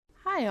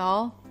Hi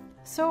all!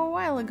 So a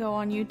while ago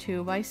on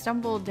YouTube, I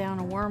stumbled down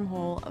a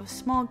wormhole of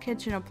small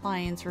kitchen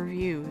appliance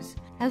reviews.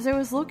 As I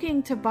was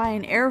looking to buy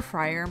an air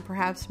fryer and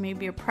perhaps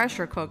maybe a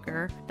pressure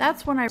cooker,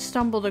 that's when I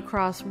stumbled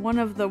across one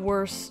of the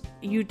worst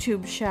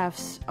YouTube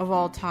chefs of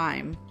all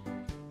time.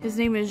 His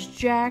name is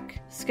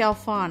Jack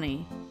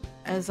Scalfani,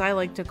 as I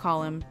like to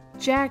call him,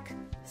 Jack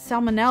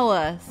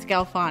Salmonella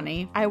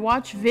Scalfani. I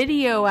watch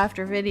video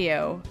after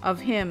video of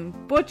him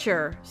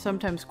butcher,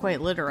 sometimes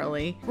quite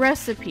literally,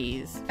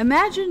 recipes.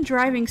 Imagine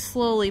driving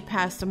slowly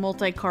past a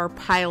multi-car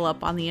pileup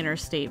on the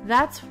interstate.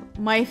 That's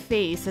my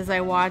face as I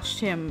watched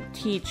him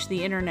teach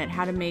the internet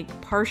how to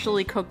make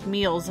partially cooked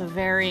meals of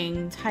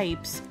varying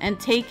types and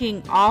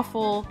taking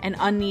awful and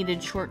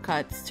unneeded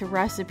shortcuts to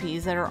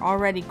recipes that are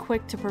already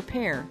quick to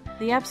prepare.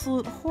 The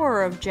absolute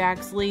horror of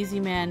Jack's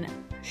lazy man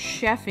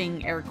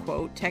chefing, air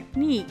quote,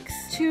 techniques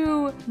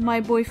to my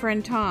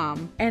boyfriend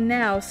Tom. And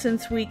now,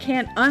 since we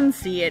can't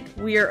unsee it,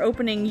 we are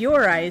opening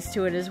your eyes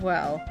to it as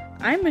well.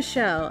 I'm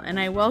Michelle, and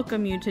I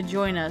welcome you to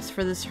join us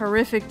for this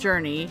horrific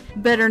journey,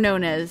 better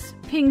known as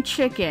Pink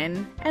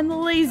Chicken and the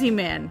Lazy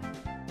Man.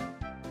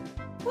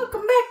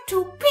 Welcome back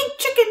to Pink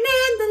Chicken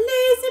and the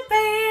Lazy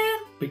Man.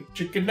 Pink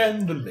Chicken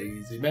and the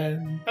Lazy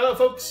Man. Hello,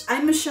 folks.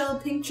 I'm Michelle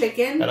Pink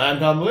Chicken. And I'm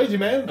Tom the Lazy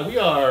Man. We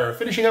are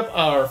finishing up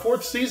our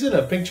 4th season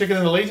of Pink Chicken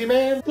and the Lazy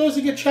Man,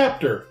 closing a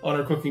chapter on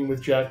our Cooking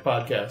with Jack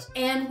podcast.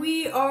 And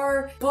we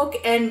are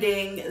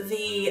bookending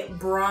the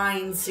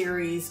brine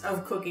series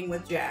of Cooking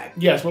with Jack.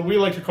 Yes, what we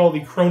like to call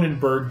the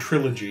Cronenberg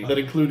trilogy, that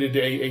included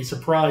a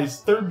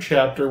surprise 3rd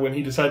chapter when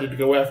he decided to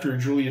go after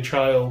Julia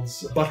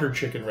Child's butter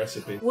chicken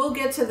recipe. We'll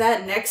get to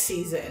that next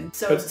season,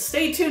 so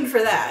stay tuned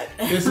for that.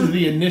 This is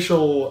the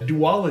initial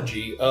duology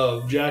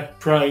of Jack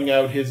trying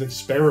out his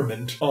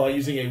experiment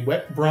using a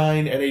wet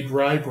brine and a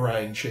dry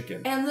brine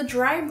chicken. And the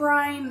dry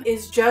brine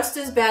is just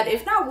as bad,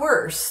 if not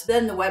worse,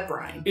 than the wet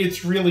brine.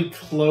 It's really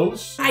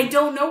close. I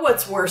don't know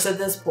what's worse at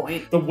this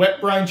point. The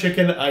wet brine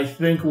chicken, I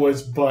think,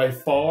 was by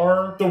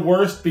far the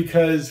worst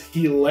because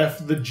he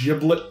left the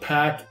giblet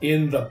pack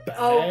in the bag.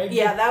 Oh,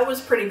 yeah, that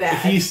was pretty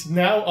bad. He's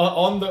now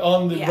on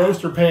the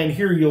roaster pan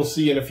here, you'll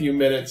see in a few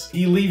minutes.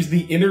 He leaves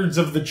the innards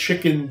of the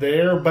chicken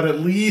there, but at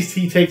least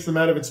he takes them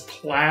out of its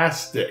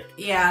plastic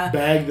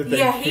bag that they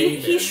came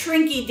he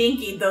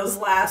shrinky-dinkied those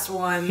last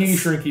ones. He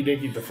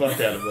shrinky-dinkied the fuck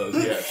out of those,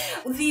 yes.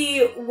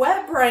 The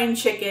wet brine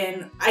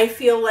chicken, I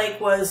feel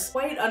like, was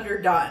quite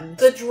underdone.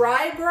 The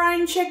dry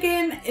brine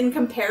chicken, in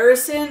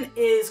comparison,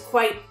 is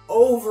quite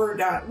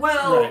overdone.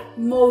 Well,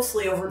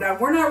 mostly overdone.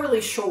 We're not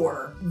really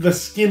sure. The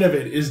skin of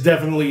it is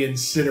definitely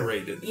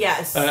incinerated.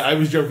 Yes. I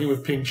was joking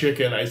with Pink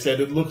Chicken. I said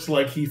it looks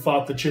like he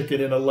fought the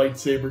chicken in a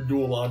lightsaber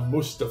duel on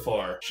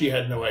Mustafar. She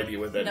had no idea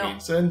what that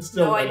means. And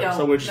still, I don't.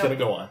 So we're just going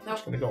to go on. Nope.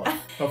 Just going to go on.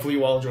 Hopefully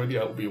you all enjoyed the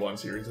Obi-Wan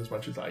series as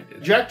much as I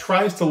did. Jack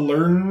tries to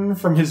learn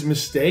from his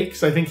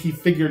mistakes. I think he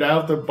figured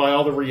out that by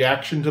all the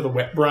reaction to the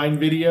wet brine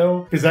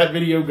video, because that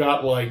video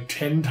got like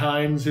 10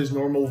 times his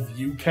normal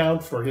view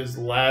count for his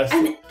last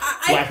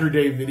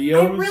latter-day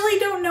videos. I really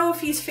don't know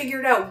if he's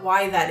figured out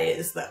why that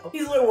is, though.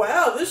 He's like,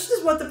 wow, this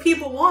is what the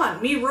people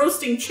want. Me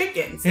roasting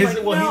chickens.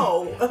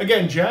 No.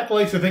 Again, Jack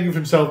likes to think of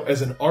himself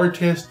as an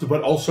artist,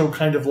 but also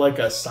kind of like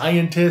a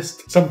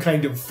scientist, some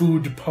kind of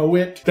food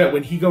poet, that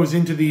when he goes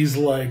into these,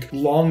 like,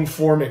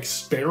 long-form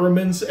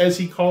experiments, as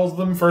he calls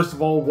them, first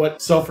of all,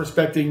 what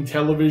self-respecting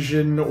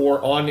television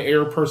or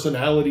on-air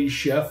personality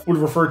chef would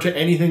refer to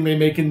anything they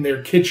make in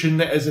their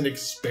kitchen as an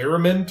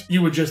experiment?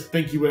 You would just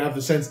think he would have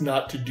the sense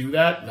not to do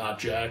that. Not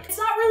Jack. It's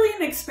not really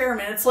an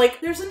experiment. It's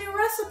like, there's a new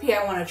recipe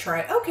I want to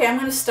try. Okay, I'm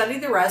going to study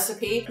the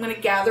recipe. I'm going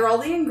to gather all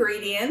the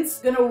ingredients.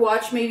 I'm going to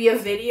watch maybe a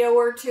video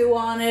or two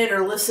on it,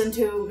 or listen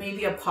to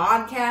maybe a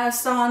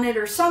podcast on it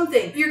or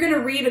something. You're going to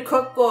read a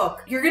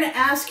cookbook. You're going to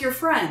ask your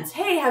friends,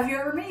 hey, have you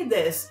ever made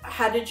this?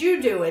 How did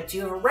you do it? Do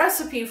you have a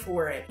recipe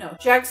for it? No,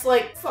 Jack's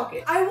like, fuck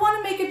it. I want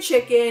to make a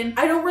chicken.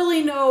 I don't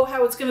really know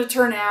how it's going to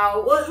turn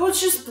out.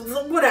 Let's just,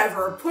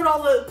 whatever. Put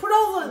all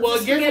the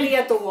spaghetti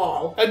at the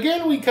wall.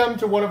 Again, we come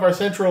to one of our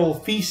central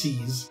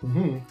theses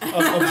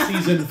of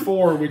season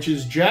 4, which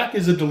is Jack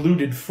is a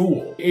deluded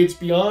fool. It's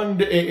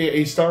beyond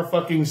a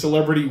star-fucking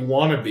celebrity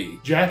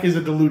wannabe. Jack is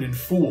a deluded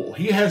fool.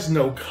 He has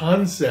no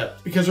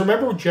concept. Because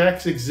remember,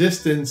 Jack's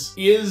existence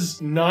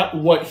is not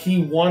what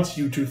he wants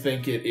you to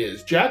think it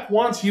is. Jack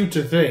wants you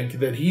to think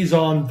that he's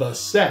on the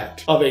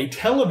set of a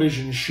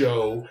television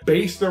show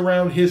based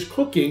around his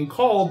cooking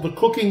called The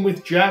Cooking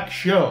with Jack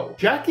Show.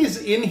 Jack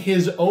is in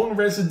his own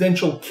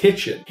residential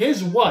kitchen.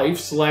 His wife /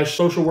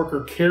 social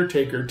worker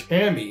caretaker,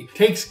 Tammy,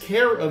 takes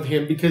care of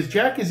him because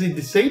Jack is a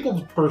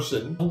disabled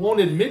person who won't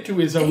admit to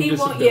his own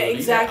disability. Yeah,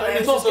 exactly. And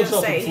it's also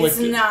self-inflicted.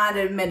 He's not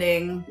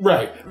admitting.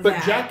 Right.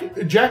 But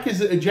Jack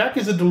is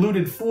a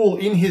deluded fool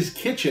in his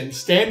kitchen,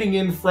 standing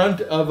in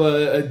front of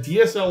a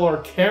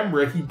DSLR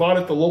camera he bought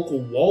at the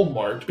local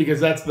Walmart, because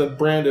that's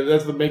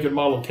the make and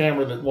model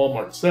camera that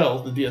Walmart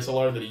sells, the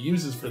DSLR that he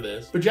uses for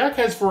this. But Jack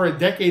has for a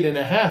decade and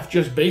a half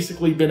just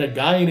basically been a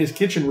guy in his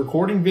kitchen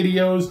recording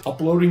videos,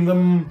 uploading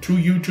them to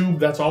YouTube.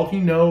 That's all he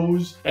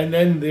knows. and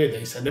then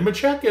they send him a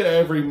check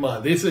every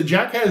month.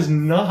 Jack is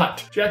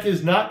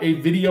not a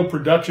video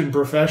production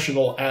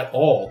professional at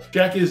all.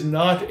 Jack is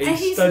not a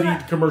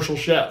studied commercial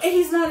chef.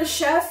 He's not a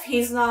chef.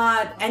 He's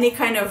not any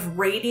kind of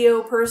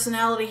radio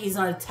personality. He's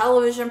not a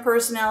television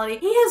personality.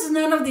 He has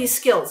none of these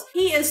skills.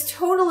 He is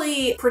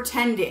totally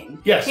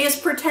pretending. Yes. He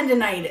has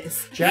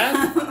pretendinitis.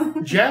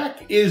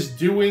 Jack is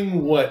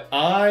doing what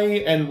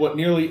I and what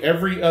nearly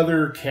every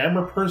other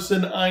camera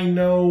person I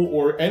know,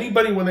 or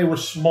anybody when they were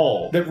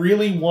small, that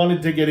really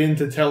wanted to get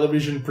into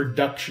television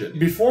production.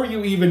 Before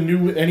you even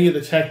knew any of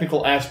the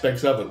technical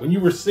aspects of it, when you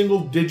were single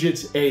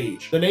digits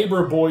age, the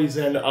neighbor boys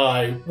and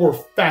I were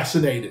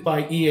fascinated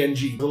by ENG,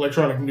 the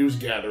electronic news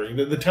gathering,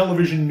 the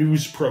television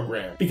news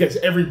program, because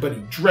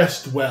everybody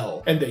dressed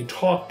well, and they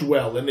talked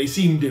well, and they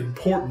seemed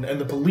important, and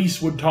the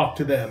police would talk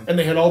to them, and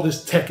they had all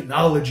this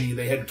technology.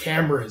 They had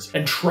cameras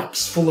and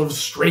trucks full of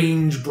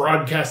strange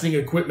broadcasting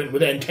equipment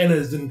with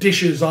antennas and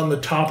dishes on the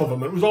top of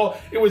them.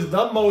 It was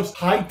the most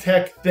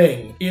high-tech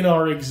thing in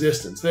our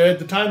existence. At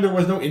the time, there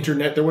was no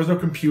internet, there was no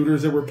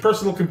computers,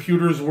 personal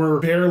computers were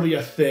barely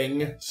a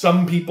thing.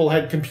 Some people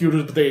had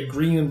computers, but they had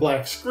green and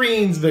black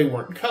screens, they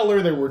weren't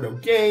color, there were no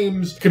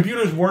games.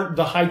 Computers weren't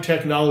the high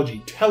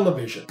technology.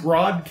 Television,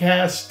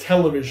 broadcast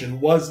television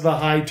was the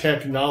high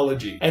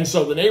technology. And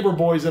so the neighbor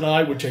boys and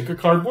I would take a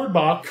cardboard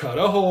box, cut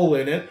a hole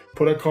in it,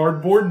 put a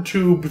cardboard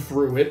tube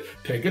through it,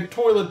 take a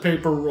toilet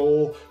paper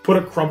roll, put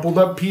a crumpled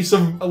up piece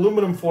of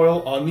aluminum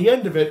foil on the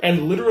end of it,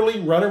 and literally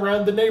run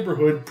around the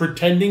neighborhood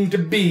pretending to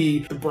be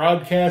the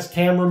broadcast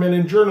cameraman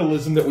and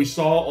journalism that we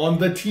saw on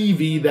the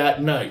TV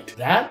that night.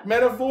 That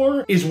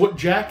metaphor is what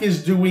Jack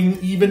is doing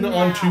even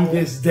onto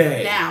this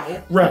day.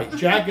 Now. Right.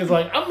 Jack is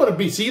like, I'm gonna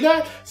be, see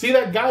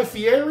that Guy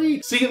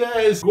Fieri? See that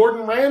is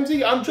Gordon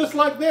Ramsay? I'm just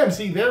like them.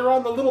 See, they're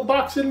on the little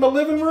box in my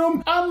living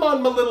room. I'm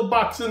on my little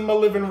box in my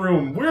living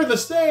room. We're the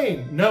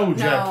same. No,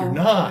 Jack, you're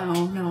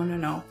not.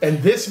 No. And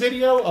this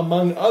video,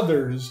 among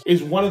others,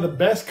 is one of the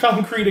best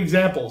concrete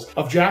examples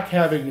of Jack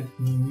having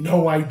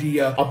no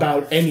idea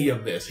about any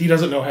of this. He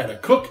doesn't know how to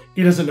cook.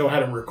 He doesn't know how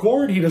to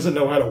record. He doesn't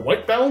know how to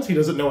white balance. He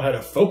doesn't know how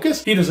to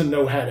focus. He doesn't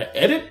know how to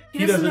edit.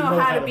 He doesn't know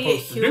how to be a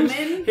human.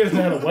 He doesn't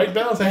know how to white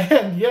balance.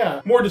 And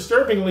yeah, more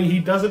disturbingly, he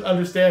doesn't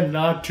understand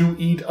not to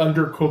eat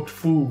undercooked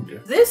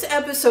food. This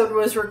episode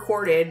was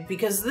recorded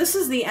because this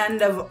is the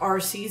end of our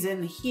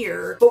season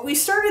here, but we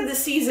started the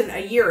season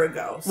a year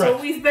ago. So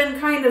we've been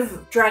kind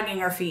of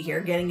dragging our feet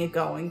here, getting it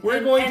going.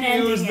 We're going to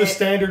use the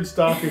standard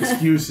stock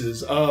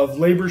excuses of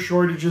labor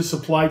shortages,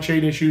 supply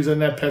chain issues,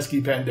 and that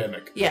pesky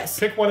pandemic. Yes.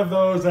 Pick one of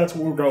those, that's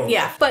what we're going with.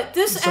 Yeah, but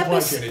this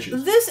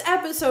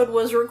episode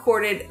was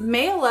recorded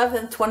May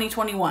 11th,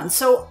 2021.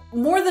 So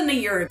more than a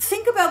year.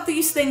 Think about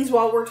these things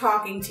while we're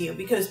talking to you,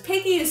 because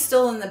Piggy is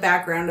still in the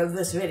background of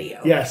this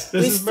video. Yes,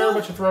 this is very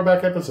much a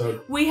throwback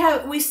episode. We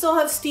still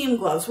have steam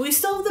gloves. We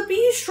still have the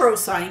bistro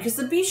sign, because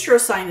the bistro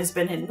sign has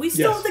been hidden. We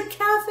still have the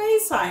cafe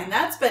sign.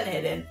 That's been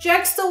hidden.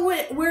 Jack's still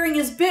wearing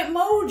his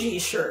Bitmoji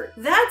shirt.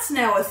 That's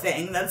now a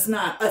thing. That's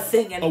not a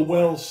thing anymore. A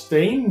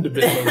well-stained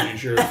Bitmoji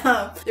shirt.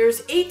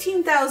 There's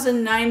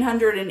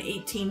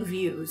 18,918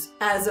 views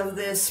as of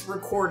this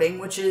recording,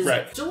 which is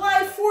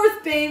July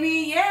 4th,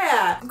 baby.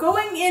 Yeah.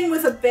 Going in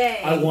with a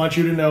bang. I want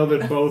you to know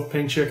that both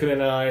Pink Chicken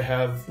and I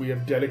have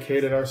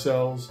dedicated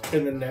ourselves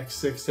in the next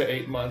 6 to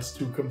 8 months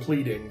to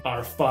completing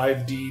our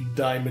 5D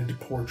diamond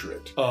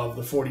portrait of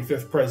the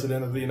 45th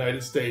President of the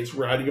United States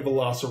riding a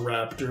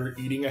velociraptor,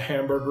 eating a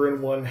hamburger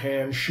in one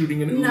hand,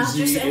 shooting an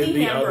Uzi in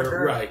the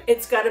other. Right.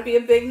 It's got to be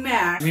a Big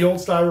Mac. The old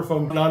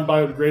styrofoam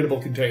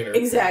non-biodegradable container.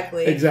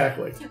 Exactly.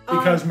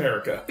 Because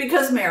America.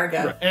 Because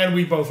America. Right. And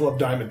we both love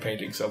diamond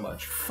painting so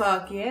much.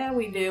 Fuck yeah,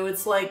 we do.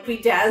 It's like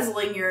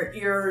bedazzling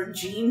your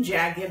jean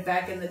jacket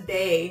back in the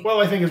day.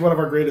 Well, I think as one of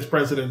our greatest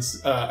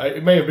presidents,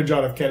 it may have been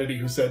John F. Kennedy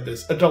who said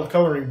this, adult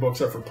coloring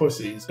books are for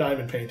pussies.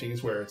 Diamond painting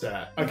is where it's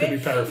at. I could be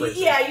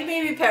paraphrasing. Yeah, you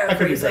may be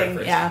paraphrasing.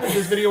 Yeah.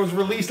 This video was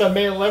released on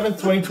May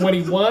 11th,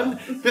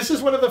 2021. This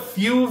is one of the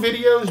few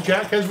videos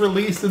Jack has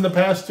released in the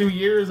past 2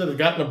 years that have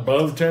gotten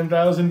above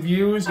 10,000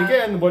 views.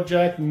 Again, what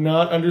Jack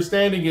not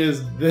understanding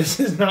is this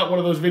is not one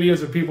of those videos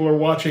that people are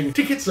watching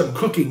to get some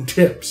cooking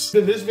tips.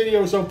 This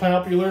video is so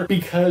popular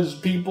because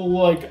people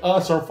like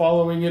us are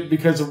following it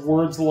because of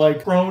words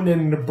like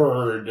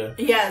Cronenberg.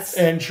 Yes.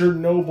 And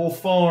Chernobyl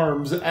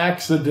Farms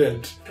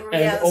accident.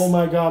 And oh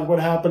my god, what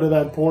happened to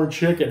that poor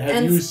chicken?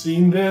 Have you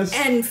seen this?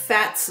 And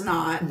fat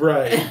snot.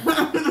 Right.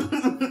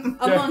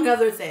 Among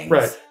other things.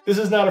 Right. This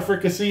is not a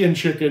fricasseeing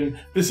chicken.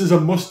 This is a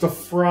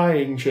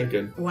Musta-frying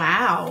chicken.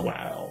 Wow.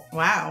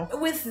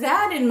 With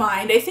that in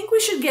mind, I think we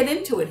should get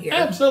into it here.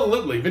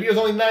 Absolutely. Video's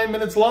only 9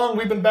 minutes long.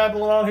 We've been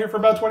babbling on here for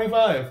about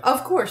 25.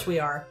 Of course we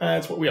are.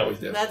 That's what we always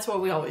do. That's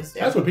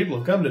what people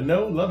have come to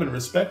know, love, and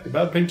respect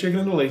about Pink Chicken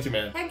and the Lazy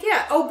Man. Heck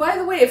yeah. Oh, by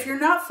the way, if you're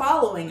not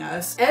following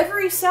us,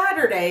 every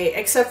Saturday,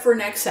 except for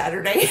next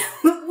Saturday,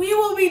 we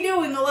will be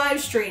doing a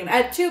live stream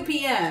at 2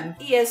 p.m.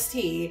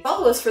 EST.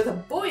 Follow us for the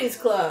Boys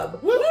Club.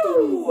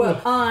 Woo!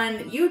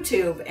 on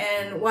YouTube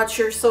and watch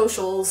your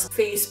socials,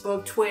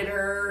 Facebook,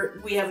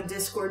 Twitter. We have a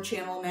Discord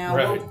channel now.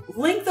 Right. We'll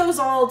link those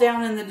all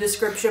down in the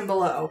description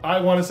below.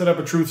 I want to set up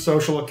a Truth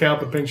Social account,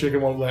 but Pink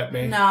Chicken won't let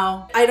me.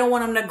 No, I don't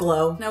want them to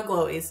glow. No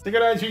glowies. Say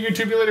goodnight to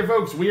YouTube later,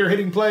 folks. We are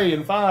hitting play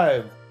in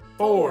 5,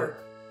 4,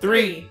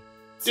 3,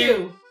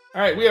 2.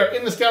 All right, we are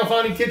in the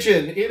Scalfani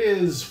kitchen. It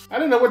is, I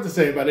don't know what to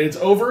say about it. It's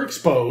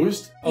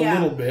overexposed a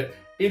little bit.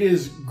 It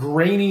is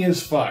grainy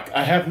as fuck.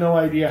 I have no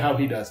idea how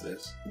he does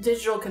this.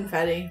 Digital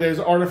confetti. There's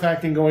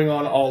artifacting going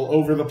on all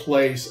over the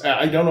place.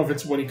 I don't know if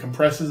it's when he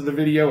compresses the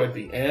video at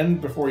the end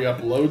before he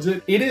uploads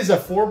it. It is a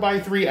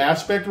 4:3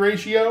 aspect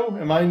ratio.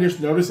 Am I just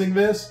noticing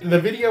this? The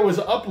video was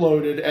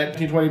uploaded at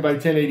 1920 by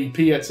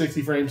 1080p at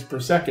 60 frames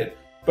per second.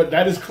 But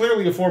that is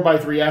clearly a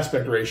 4:3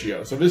 aspect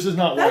ratio, so this is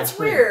not widescreen. That's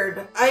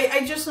weird.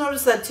 I just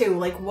noticed that too.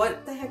 Like,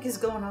 what the heck is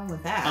going on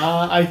with that?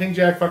 I think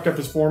Jack fucked up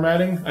his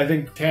formatting. I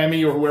think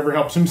Tammy or whoever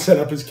helps him set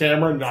up his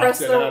camera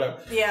knocked it out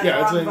of. Yeah, the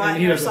wrong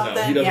button or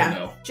something. He doesn't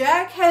know.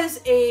 Jack has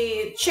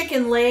a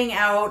chicken laying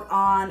out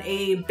on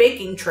a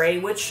baking tray,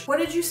 which, what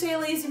did you say,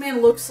 Lazy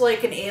Man, looks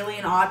like an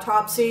alien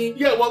autopsy?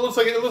 Yeah, well, it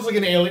looks like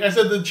an alien. I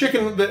said the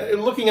chicken.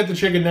 Looking at the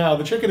chicken now,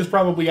 the chicken is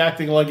probably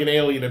acting like an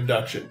alien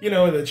abduction. You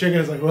know, the chicken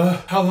is like,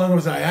 well, how long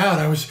was I out?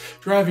 I was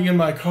driving in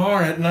my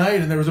car at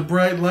night and there was a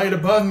bright light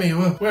above me.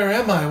 Where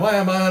am I? Why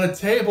am I on a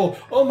table?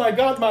 Oh my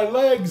god, my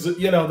legs!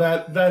 You know,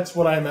 that's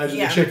what I imagine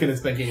the chicken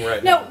is thinking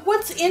right now. Now,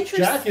 what's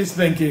interesting... Jack is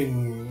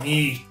thinking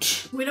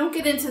meat. We don't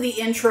get into the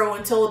intro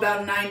until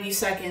about 90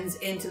 seconds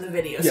into the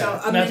video. Yeah,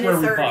 so a that's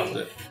minute where 30. we paused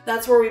it.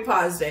 That's where we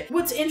paused it.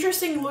 What's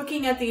interesting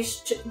looking at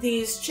these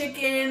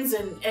chickens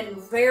and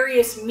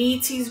various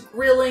meats he's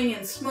grilling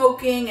and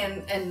smoking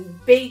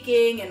and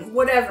baking and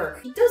whatever,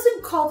 he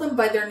doesn't call them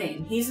by their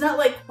name. He's not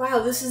like, wow,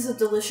 this is a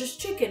delicious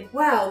chicken.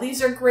 Wow,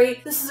 these are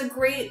great. This is a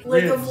great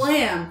leg of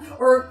lamb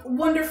or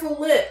wonderful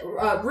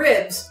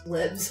ribs.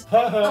 Libs.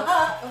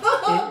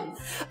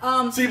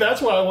 See,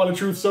 that's why I want a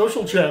Truth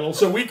Social channel,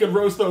 so we can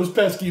roast those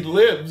pesky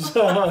libs.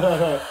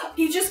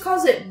 He just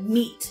calls it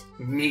meat.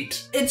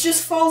 Meat. It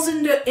just falls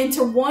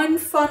into one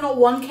funnel,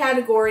 one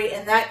category,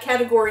 and that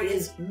category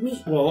is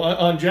meat. Well,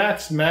 on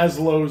Jack's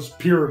Maslow's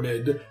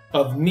pyramid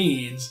of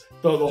needs,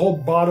 the whole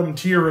bottom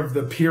tier of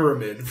the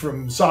pyramid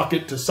from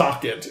socket to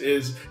socket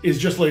is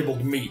just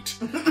labeled meat.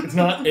 It's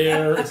not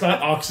air, it's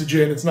not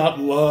oxygen, it's not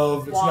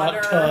love, it's Water.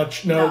 not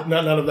touch, none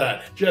of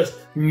that. Just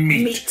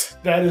meat.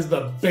 That is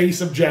the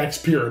base of Jack's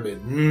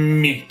pyramid.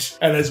 Meat.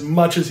 And as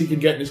much as he can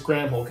get in his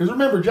cram hole. Because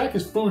remember, Jack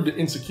is food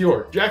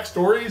insecure. Jack's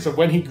stories of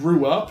when he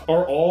grew up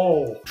are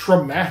all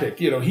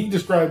traumatic. You know, he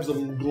describes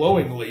them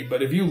glowingly,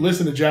 but if you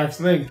listen to Jack's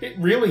thing,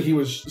 he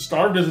was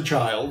starved as a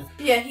child.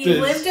 Yeah, he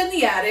lived in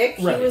the attic.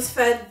 Right. He was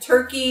fed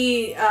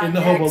turkey in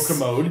the hobo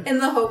commode. In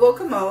the hobo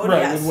commode,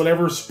 right, yes. with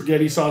whatever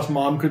spaghetti sauce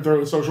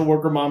social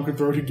worker mom could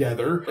throw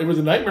together. It was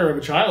a nightmare of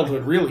a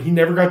childhood, really. He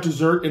never got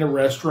dessert in a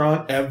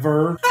restaurant,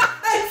 ever.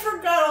 I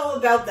forgot all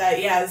about that,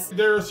 yes.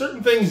 There are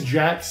certain things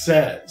Jack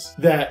says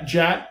that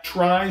Jack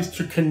tries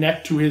to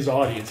connect to his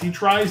audience. He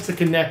tries to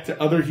connect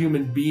to other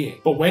human beings.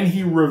 But when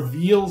he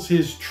reveals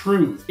his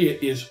truth,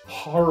 it is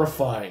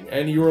horrifying.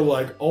 And you're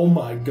like, oh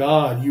my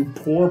god, you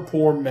poor,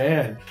 poor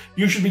man.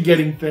 You should be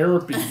getting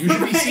therapy. You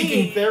should be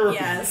seeking therapy.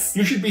 Yes.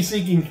 You should be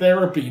seeking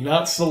therapy,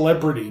 not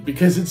celebrity,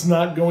 because it's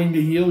not going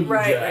to heal you,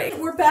 right, Jack. Right.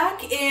 We're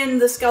back in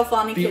the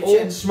Scalfani kitchen. The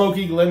old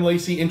smoky Glenn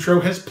Lacey intro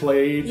has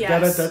played.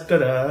 Yes.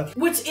 Da-da-da-da-da.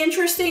 What's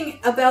interesting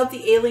about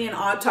the alien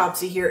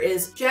autopsy here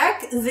is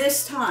Jack,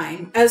 this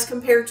time, as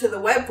compared to the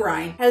wet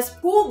brine, has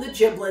pulled the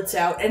giblets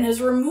out and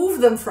has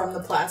removed them from the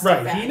plastic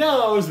bag. Right, he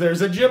knows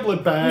there's a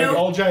giblet bag. Nope.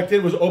 All Jack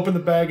did was open the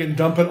bag and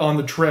dump it on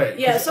the tray.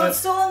 Yeah, so it's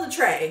still on the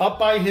tray. Up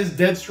by his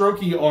dead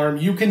strokey arm,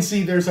 you can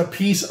see there's a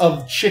piece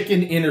of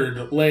chicken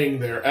innard laying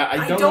there.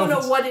 I don't know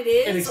what it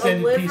is. An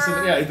extended liver, piece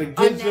of the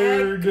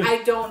gizzard.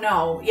 I don't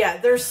know. Yeah,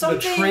 there's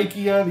something. The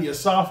trachea, the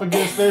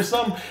esophagus. There's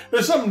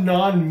some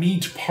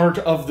non-meat part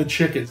of the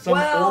chicken. Some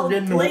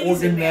organ or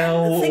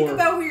organelle. Think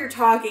about what you're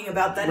talking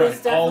about. That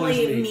is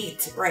definitely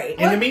meat, right?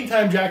 In the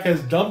meantime, Jack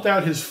has dumped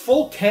out his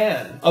full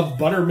can of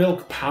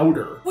buttermilk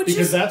powder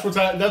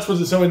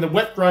so in the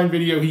wet brine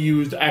video he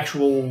used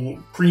actual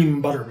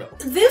cream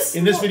buttermilk. In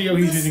this video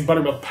he's using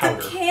buttermilk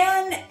powder. The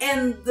can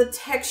and the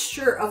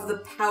texture of the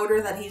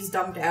powder that he's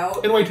dumped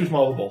out in way too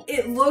small of a bowl.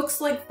 It looks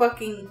like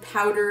fucking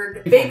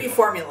powdered baby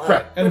formula.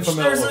 Right, and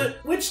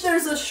which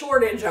there's a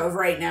shortage of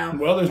right now.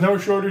 Well, there's no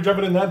shortage of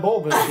it in that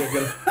bowl,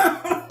 chicken.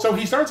 So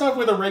he starts off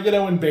with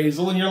oregano and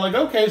basil, and you're like,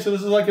 okay, so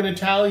this is like an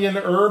Italian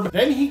herb.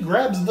 Then he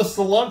grabs the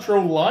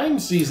cilantro lime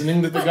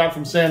seasoning that they got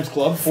from Sam's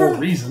Club for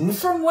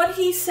reasons. From what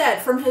he said,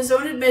 from his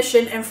own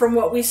admission, and from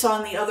what we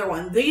saw in the other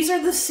one, these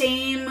are the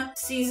same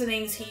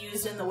seasonings he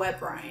used in the wet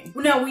brine.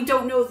 Now, we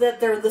don't know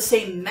that they're the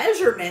same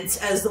measurements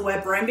as the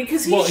wet brine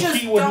because he's just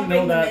he wouldn't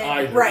know that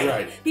either.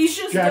 Right. He's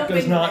just Jack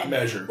does not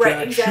measure.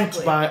 Right, Jack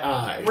shoots by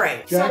eye.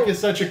 Right. Jack is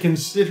such a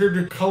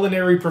considered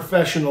culinary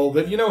professional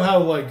that you know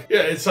how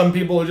some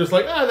people are just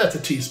like, that's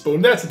a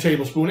teaspoon, that's a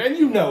tablespoon. And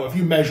you know if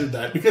you measured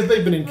that, because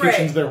they've been in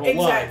kitchens their whole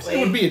lives, it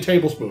would be a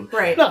tablespoon.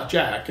 Right. Not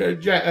Jack.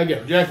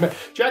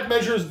 Jack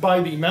measures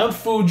by the Mount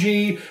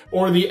Fuji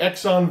or the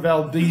Exxon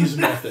Valdez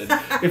method.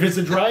 If it's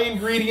a dry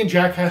ingredient,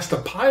 Jack has to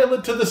pile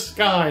it to the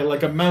sky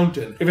like a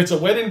mountain. If it's a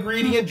wet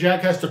ingredient,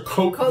 Jack has to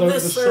coat the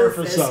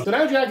surface up. So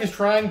now Jack is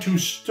trying to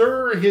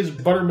stir his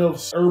buttermilk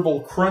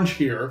herbal crunch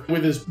here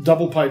with his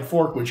double pipe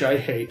fork, which I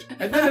hate.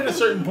 And then at a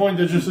certain point,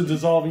 there's just a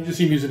dissolve. You just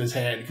see him using his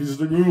hand because he's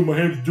like, oh, my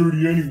hand's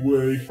dirty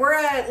anyway. We're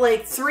at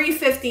like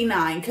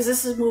 3:59 because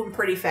this is moving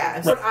pretty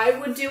fast. Right. What I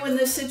would do in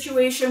this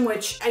situation,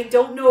 which I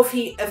don't know if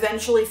he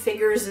eventually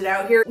figures it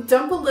out here,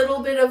 dump a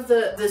little bit of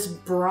this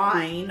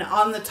brine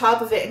on the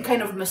top of it and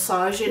kind of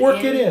massage it in.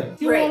 Work it in.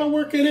 You want to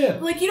work it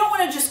in. Like, you don't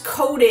want to just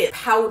coat it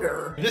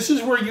powder. This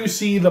is where you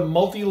see the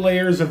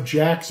multi-layers of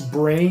Jack's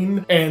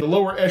brain and the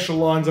lower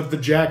echelons of the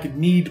Jack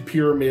need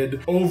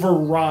pyramid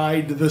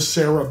override the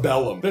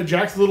cerebellum. The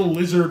Jack's little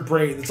lizard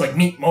brain that's like,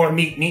 meat, more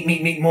meat,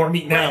 meat, more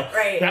meat now.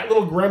 Right. That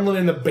little gremlin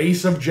in the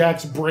base of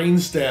Jack's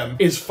brainstem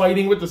is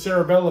fighting with the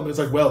cerebellum. It's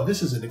like, well,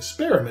 this is an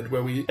experiment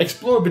where we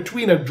explore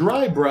between a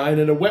dry brine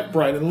and a wet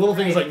brine. And the little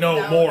thing is like,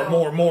 no,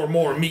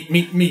 more,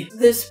 meat.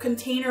 This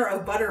container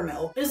of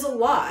buttermilk is a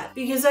lot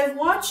because I've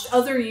watched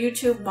other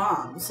YouTube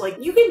moms. Like,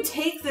 you can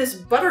take this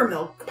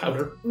buttermilk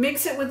powder,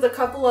 mix it with a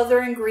couple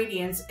other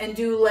ingredients, and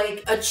do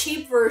like a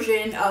cheap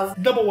version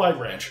of double wide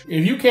ranch.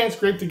 If you can't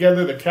scrape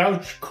together the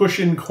couch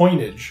cushion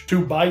coinage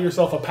to buy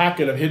yourself a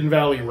packet of Hidden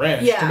Valley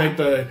Ranch to make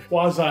the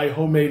quasi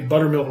homemade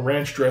buttermilk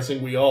ranch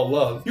dressing we all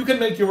love, you can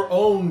make your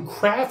own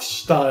craft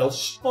style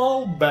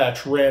small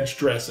batch ranch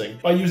dressing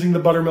by using the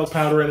buttermilk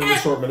powder and an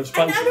assortment of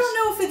spices. And I don't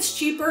know if it's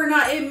cheaper or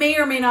not. It may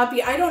or may not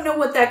be. I don't know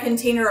what that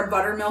container of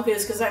buttermilk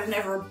is because I've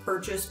never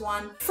purchased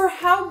one. For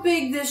how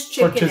big this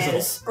chicken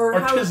is, or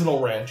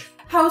artisanal ranch.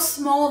 How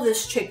small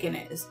this chicken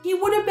is. He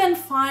would have been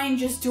fine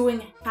just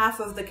doing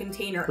half of the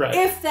container. Right.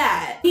 If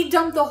that. He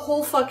dumped the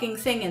whole fucking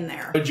thing in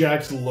there.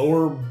 Jack's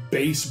lower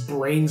base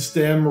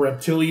brainstem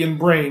reptilian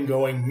brain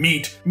going,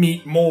 meat,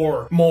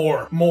 more.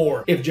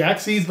 If Jack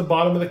sees the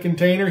bottom of the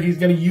container, he's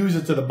going to use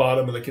it to the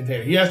bottom of the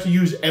container. He has to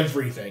use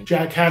everything.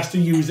 Jack has to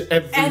use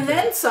everything. And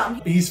then some.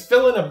 He's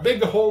filling a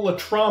big hole of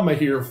trauma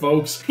here,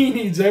 folks. He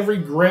needs every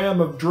gram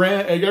and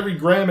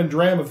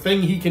dram of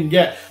thing he can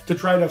get to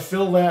try to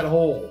fill that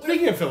hole.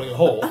 Speaking of filling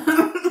a hole,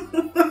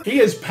 he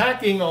is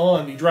packing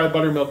on the dry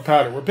buttermilk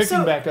powder. We're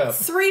picking back up.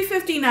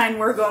 3:59,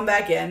 we're going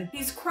back in.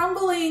 He's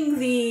crumbling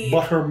the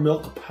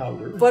buttermilk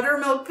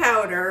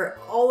powder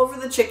all over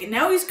the chicken.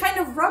 Now he's kind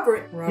of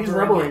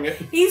rubbering it.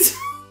 He's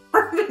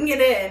rubbing it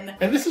in.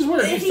 And this is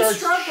where he starts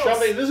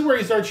shoving. This is where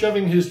he starts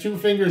shoving his two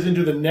fingers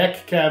into the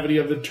neck cavity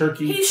of the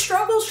turkey. He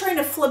struggles trying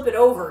to flip it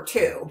over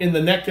too. In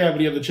the neck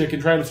cavity of the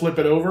chicken, trying to flip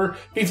it over.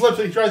 He tries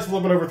to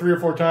flip it over 3 or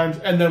 4 times,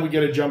 and then we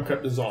get a jump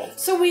cut dissolve.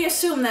 So we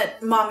assume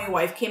that mommy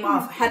wife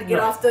had to get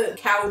off the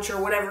couch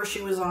or whatever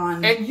she was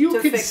on. And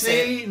you can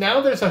see now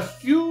there's a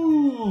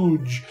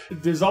huge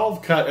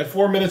dissolve cut at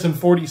 4 minutes and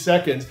 40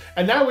 seconds.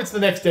 And now it's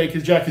the next day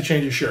because Jack has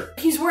changed his shirt.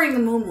 He's wearing the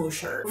moo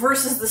shirt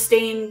versus the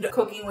stained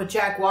Cooking with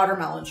Jack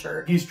watermelon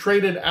shirt. He's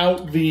traded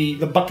out the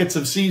buckets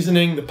of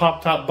seasoning, the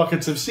pop-top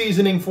buckets of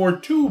seasoning, for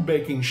 2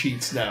 baking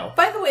sheets now.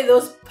 By the way,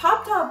 those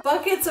pop-top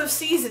buckets of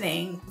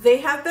seasoning, they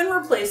have been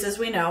replaced, as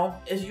we know,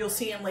 as you'll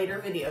see in later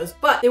videos,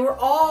 but they were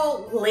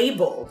all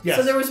labeled. Yes.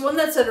 So there was one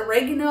that said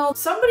oregano.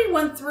 Somebody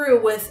went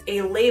through with a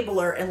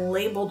labeler and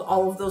labeled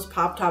all of those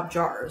pop-top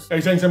jars. Are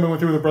you saying someone went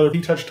through with a Brother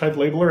P-Touch type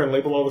labeler and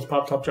labeled all his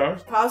pop-top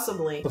jars?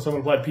 Possibly. So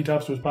someone applied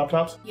P-Tops to his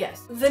pop-tops?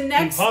 Yes.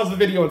 Pause the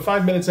video in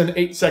 5 minutes and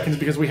 8 seconds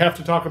because we have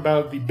to talk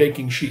about the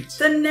baking sheets.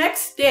 The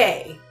next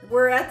day,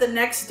 we're at the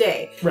next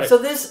day. Right. So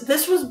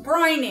this was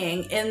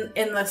brining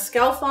in the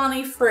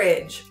Scalfani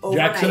fridge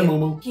overnight. Jack's in a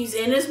moo-moo. He's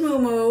in his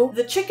moo-moo.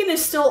 The chicken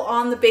is still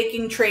on the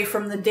baking tray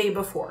from the day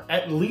before.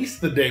 At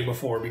least the day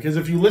before, because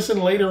if you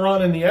listen later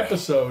on in the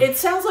episode... It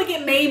sounds like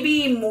it may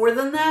be more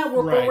than that,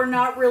 but we're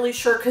not really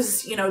sure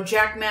because,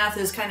 Jack math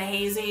is kind of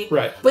hazy.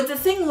 Right. But the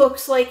thing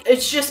looks like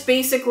it's just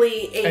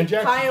basically a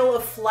pile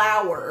of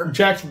flour.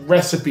 Jack's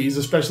recipes,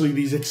 especially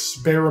these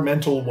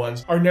experimental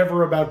ones, are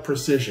never about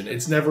precision.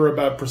 It's never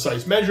about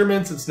precise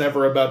measurements. It's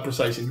never about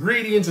precise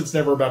ingredients. It's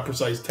never about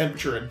precise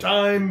temperature and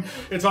time.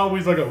 It's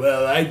always like,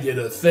 I did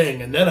a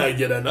thing, and then I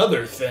did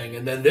another thing,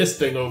 and then this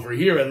thing over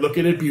here, and look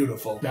at it,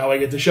 beautiful. Now I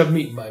get to shove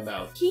meat in my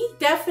mouth. He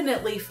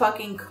definitely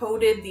fucking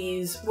coated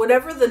these,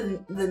 whatever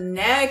the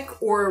neck,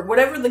 or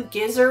whatever the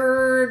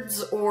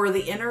gizzards, or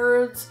the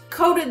innards,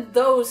 coated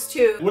those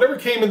too. Whatever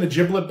came in the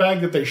giblet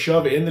bag that they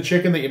shove in the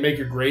chicken that you make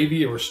your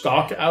gravy or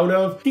stock out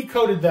of, he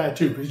coated that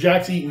too, because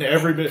Jack's eating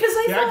every bit.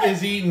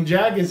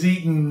 Jack is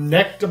eating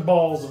neck to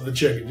balls balls of the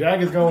chicken.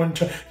 Jack is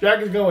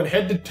going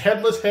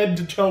headless head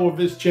to toe of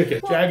this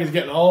chicken. Jack is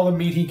getting all the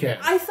meat he can.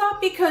 I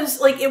thought because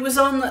like it was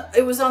on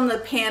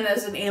the pan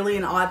as an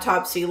alien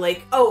autopsy,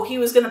 like, oh, he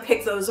was gonna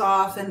pick those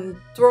off and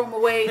throw them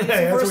away. Hey,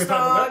 that's what we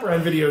thought in the Wet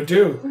Brine video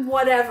too.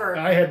 Whatever.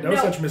 I had no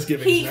such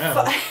misgivings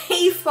now.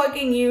 He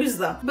fucking used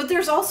them. But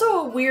there's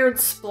also a weird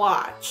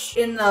splotch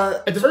in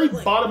the... At the very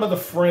bottom of the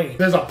frame,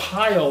 there's a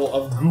pile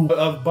of goop,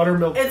 of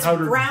buttermilk powdered goop.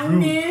 It's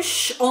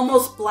brownish,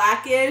 almost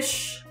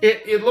blackish.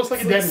 It looks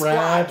like a dead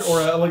rat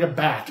or like a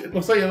bat. It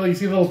looks like you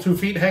see little 2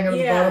 feet hanging on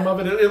the bottom of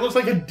it. It looks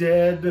like a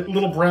dead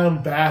little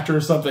brown bat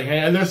or something.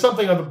 And there's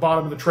something on the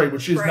bottom of the tray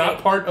which is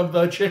not part of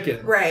the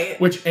chicken.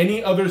 Right. Which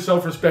any other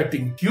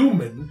self-respecting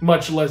human,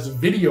 much less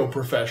video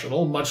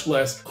professional, much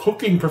less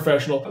cooking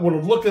professional, would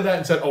have looked at that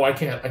and said, oh, I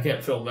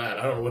can't film that.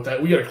 I don't know what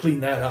that, we gotta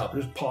clean that up.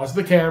 Just pause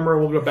the camera,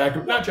 we'll go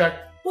back. Not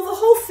Jack. Well, the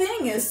whole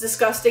thing is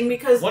disgusting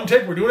because... One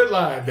take, we're doing it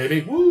live,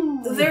 baby.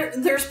 Woo!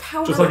 There's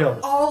powder just like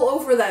all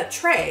over that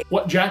tray.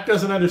 What Jack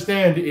doesn't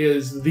understand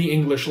is the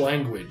English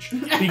language.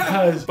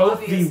 Because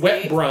both the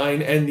wet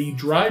brine and the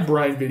dry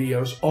brine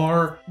videos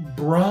are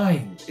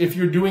brine. If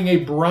you're doing a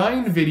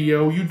brine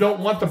video, you don't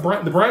want the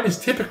brine. The brine is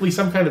typically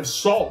some kind of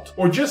salt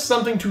or just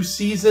something to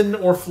season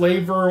or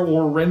flavor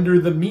or render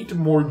the meat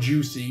more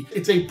juicy.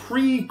 It's a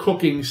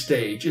pre-cooking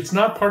stage. It's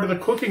not part of the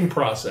cooking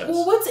process.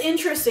 Well, what's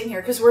interesting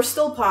here, because we're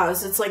still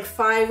paused, it's like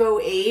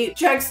 5:08.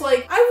 Jack's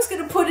like, I was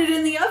gonna put it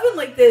in the oven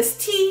like this.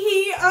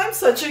 Tee-hee, I'm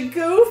such a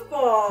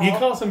goofball. He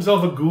calls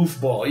himself a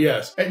goofball,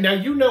 yes. And now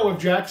you know if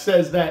Jack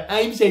says that,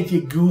 I'm such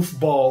a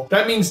goofball,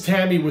 that means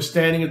Tammy was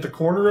standing at the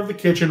corner of the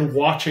kitchen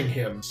watching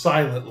him,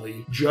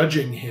 silently,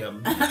 judging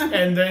him.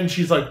 And then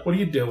she's like, what are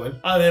you doing?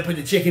 I'm gonna put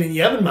the chicken in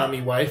the oven,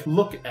 mommy wife.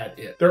 Look at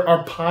it. There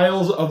are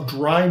piles of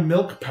dry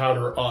milk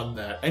powder on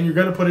that. And you're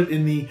gonna put it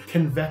in the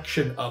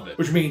convection oven,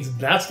 which means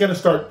that's gonna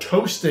start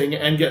toasting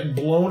and get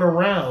blown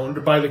around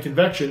by the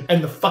convection,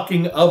 and the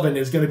fucking oven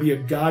is going to be a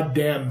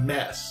goddamn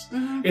mess.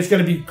 It's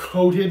going to be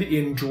coated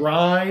in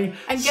dry,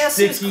 and guess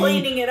who's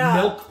cleaning it up?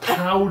 Milk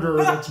powder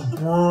that's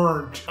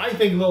burnt. I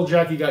think little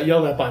Jackie got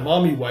yelled at by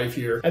mommy wife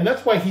here, and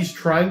that's why he's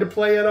trying to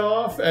play it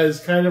off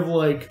as kind of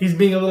like he's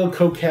being a little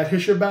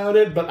coquettish about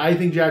it, but I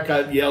think Jack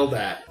got yelled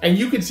at. And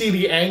you can see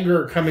the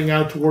anger coming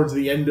out towards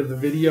the end of the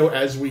video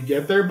as we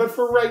get there, but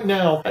for right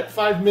now, at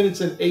 5 minutes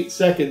and 8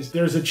 seconds,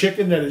 there's a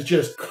chicken that is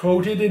just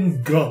coated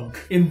in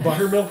gunk, in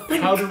buttermilk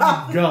powder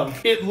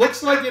gunk. It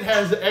looks like it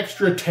has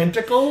extra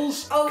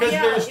tentacles. Oh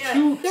yeah, there's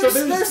two.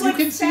 There's like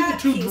you can see the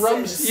two pieces.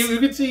 drums. You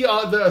can see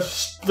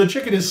the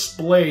chicken is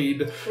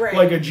splayed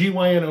like a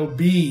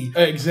GYNOB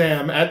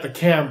exam at the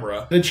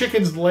camera. The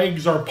chicken's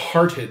legs are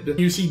parted.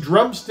 You see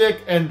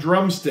drumstick and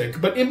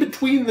drumstick, but in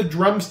between the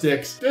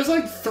drumsticks, there's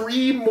like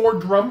 3 more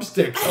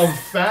drumsticks of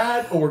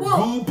fat or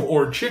goop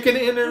or chicken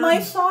innards. My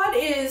thought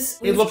is,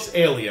 it looks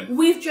alien.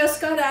 We've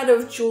just got out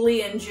of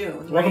Julie and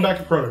June. Welcome back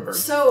to Cronenberg.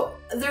 So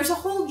there's a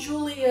whole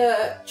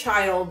Julia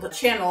Child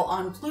channel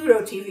on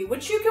Pluto TV,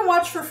 which you can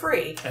watch for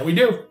free. And we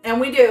do.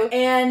 And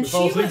we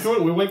fall asleep to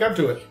it, we wake up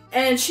to it.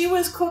 And she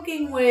was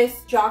cooking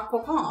with Jacques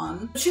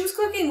Pepin. She was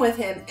cooking with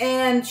him,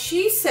 and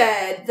she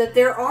said that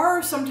there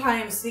are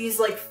sometimes these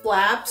like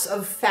flaps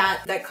of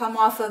fat that come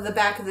off of the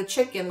back of the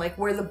chicken, like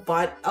where the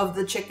butt of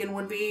the chicken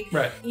would be.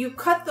 Right. You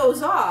cut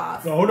those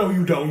off. Oh, no,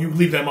 you don't. You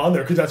leave them on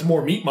there because that's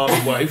more meat,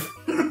 mommy wife.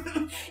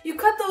 You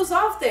cut those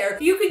off there.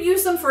 You could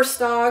use them for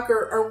stock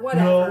or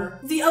whatever.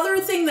 No. The other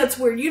thing that's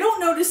weird, you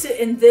don't notice it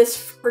in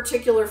this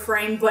particular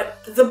frame,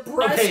 but the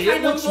breast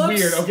kind of looks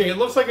weird. Okay, it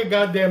looks like a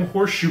goddamn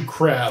horseshoe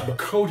crab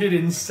coated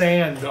in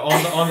sand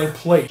on the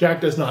plate.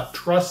 Jack does not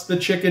trust the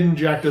chicken.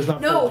 Jack does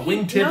not put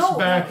wingtips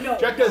back.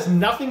 Jack does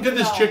nothing to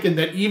this chicken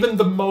that even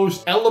the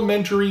most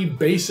elementary,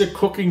 basic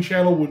cooking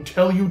channel would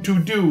tell you to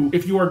do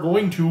if you are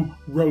going to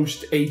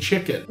roast a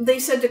chicken. They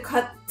said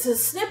to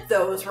snip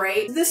those,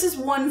 right? This is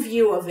one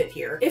view of it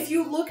here. If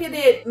you look at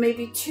it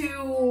maybe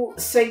 2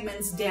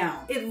 segments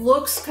down, it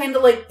looks kind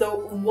of like the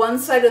one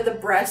side of the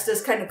breast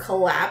is kind of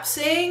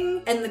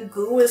collapsing and the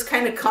goo is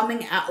kind of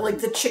coming out, like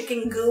the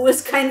chicken goo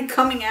is kind of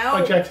coming out.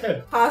 Like Jack's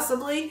head.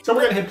 Possibly. So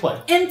we're going to hit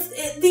play. And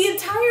the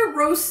entire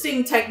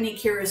roasting technique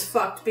here is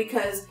fucked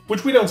because...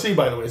 Which we don't see,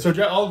 by the way. So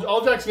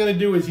all Jack's going to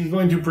do is he's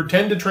going to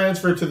pretend to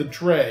transfer to the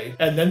tray,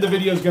 and then the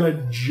video is going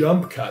to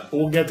jump cut. But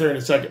we'll get there in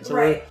a second.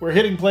 So we're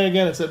hitting play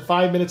again. It's at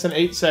 5 minutes and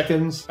 8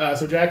 seconds.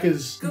 So Jack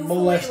is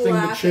molesting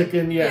the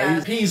chicken.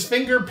 Yeah. He's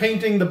finger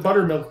painting the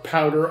buttermilk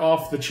powder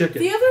off the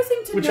chicken. The other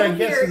thing to note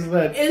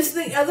here is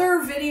the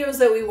other videos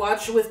that we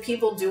watched with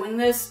people doing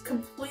this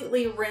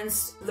completely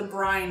rinsed the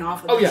brine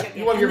off of the chicken.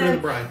 You want to get rid of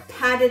the brine.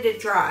 Patted it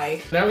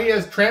dry. Now he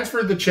has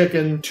transferred the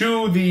chicken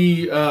to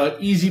the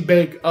Easy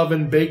Bake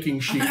oven baking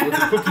sheet with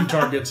the cookie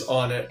targets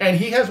on it. And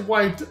he has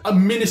wiped a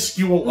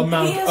minuscule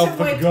amount of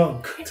the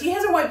gunk. He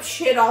hasn't wiped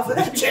shit off of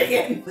that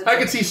chicken. I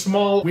could see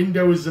small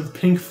windows of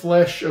pink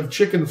flesh, of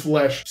chicken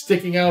flesh,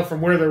 sticking out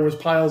from where there was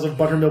piles of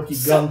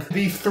buttermilky gunk.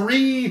 The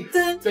 3,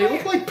 they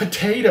look like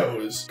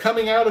potatoes coming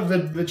coming out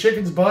of the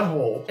chicken's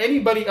butthole.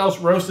 Anybody else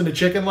roasting a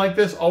chicken like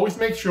this, always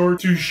make sure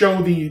to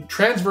show the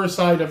transverse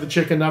side of the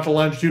chicken, not the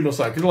longitudinal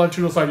side. Because the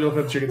longitudinal side, you don't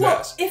have the chicken's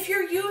ass. If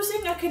you're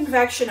using a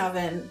convection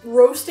oven,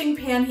 roasting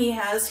pan he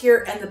has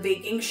here and the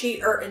baking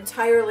sheet are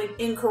entirely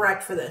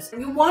incorrect for this.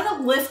 You want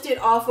to lift it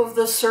off of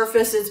the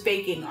surface it's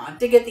baking on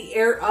to get the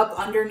air up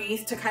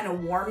underneath to kind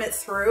of warm it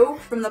through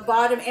from the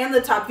bottom and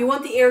the top. You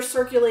want the air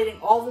circulating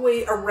all the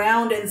way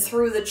around and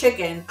through the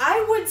chicken.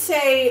 I would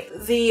say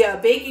the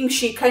baking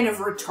sheet kind of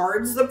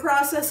retards the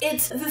process.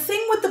 It's the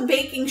thing with the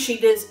baking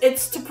sheet is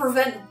it's to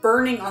prevent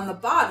burning on the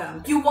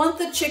bottom. You want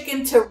the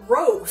chicken to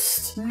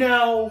roast.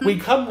 Now, we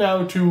come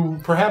now to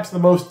perhaps the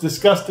most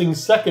disgusting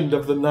second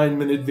of the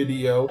 9-minute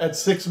video at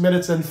 6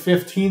 minutes and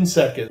 15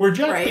 seconds, where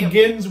Jack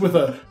begins with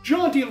a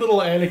jaunty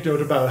little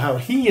anecdote about how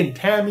he and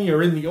Tammy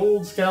are in the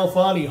old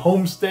Scalfani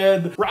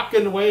homestead,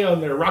 rocking away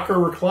on their rocker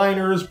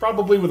recliners,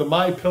 probably with a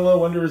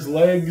MyPillow under his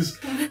legs.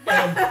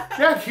 And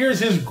Jack hears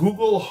his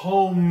Google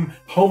Home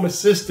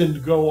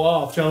assistant go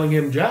off, telling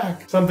him,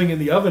 Jack, something in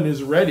the oven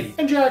is ready.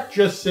 And Jack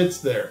just sits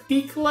there.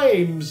 He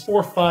claims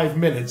for 5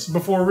 minutes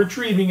before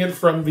retrieving it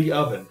from the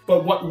oven.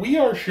 But what we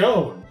are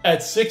shown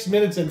at 6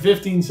 minutes and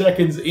 15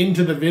 seconds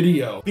into the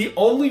video, the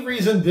only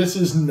reason this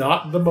is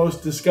not the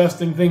most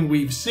disgusting thing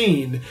we've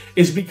seen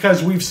is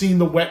because we've seen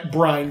the wet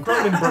brine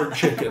Cronenberg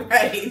chicken.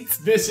 Right.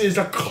 This is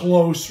a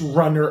close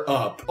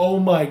runner-up. Oh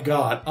my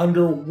god.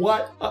 Under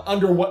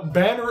what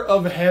banner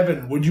of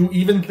heaven would you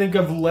even think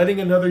of letting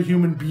another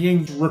human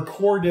being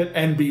record it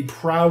and be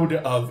proud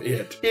of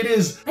it?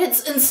 It's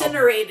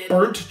incinerated.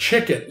 Burnt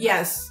chicken.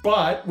 Yes.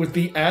 But with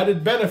the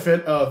added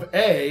benefit of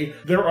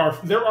there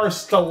are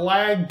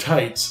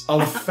stalactites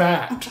of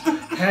fat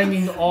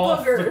hanging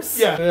off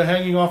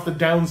hanging off the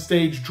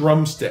downstage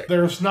drumstick.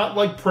 There's not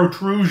like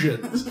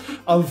protrusions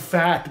of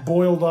fat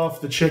boiled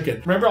off the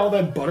chicken. Remember all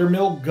that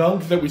buttermilk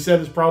gunk that we said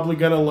is probably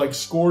gonna like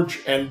scorch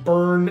and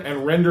burn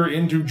and render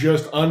into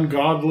just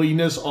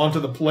ungodliness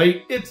onto the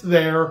plate? It's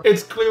there.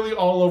 It's clearly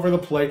all over the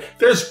plate.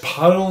 There's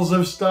puddles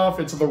of stuff.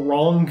 It's the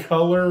wrong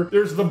color.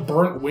 There's the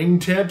burnt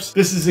wingtips.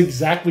 This is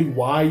exactly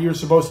why you're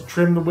supposed to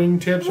trim the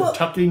wingtips or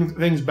tucking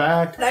things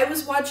back. I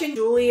was watching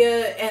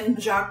Julia and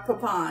Jacques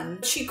Pepin.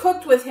 She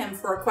cooked with him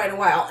for quite a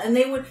while, and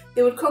they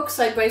would cook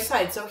side by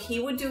side. So he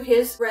would do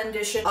his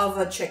rendition of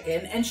a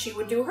chicken, and she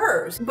would do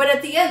hers. But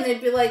at the end,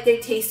 they'd be like,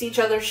 they'd taste each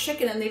other's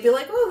chicken, and they'd be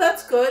like, oh,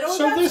 that's good. Oh,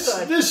 that's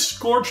good. This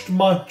scorched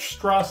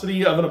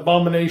monstrosity of an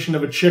abomination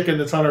of a chicken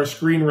that's on our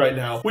screen right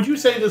now, would you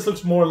say this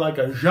looks more like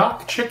a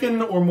Jacques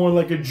chicken or more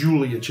like a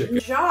Julia chicken?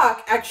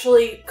 Jacques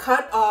actually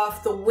cut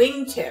off the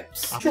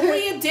wingtips.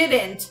 Julia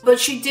didn't, but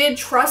she did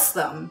truss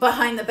them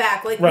behind the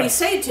back, like we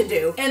say to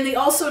do. And they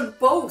also,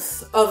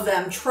 both of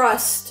them,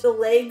 trussed the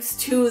legs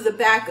to the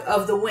back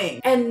of the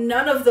wing. And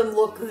none of them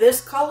look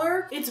this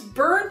color. It's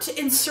burnt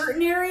in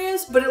certain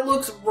areas, but it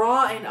looks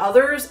raw in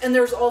others. And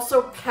there's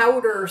also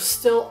powder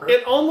still.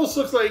 It almost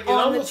looks like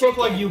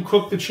you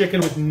cooked the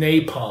chicken with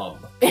napalm.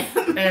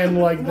 And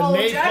like the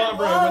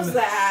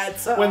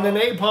napalm, when the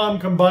napalm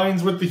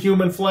combines with the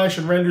human flesh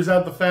and renders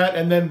out the fat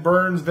and then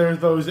burns, there's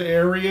those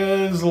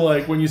areas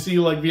like when you see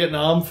like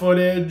Vietnam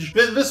footage.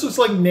 This looks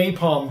like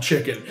napalm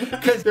chicken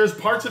because there's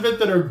parts of it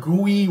that are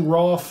gooey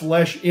raw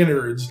flesh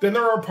innards. Then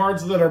there are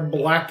parts that are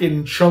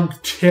blackened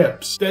chunk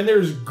tips. Then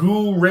there's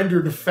goo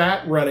rendered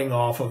fat running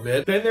off of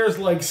it. Then there's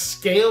like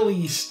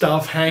scaly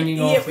stuff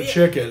hanging off the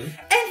chicken.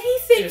 And he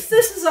thinks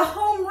this is a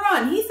home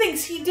run. He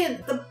thinks he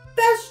did the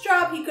best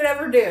job he could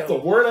ever do. The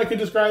word I could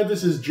describe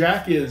this is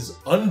Jack is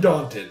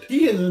undaunted.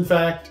 He is, in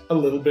fact, a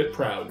little bit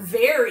proud.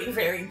 Very,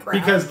 very proud.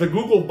 Because the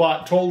Google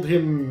bot told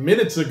him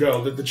minutes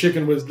ago that the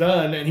chicken was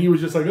done, and he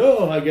was just like,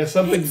 oh, I guess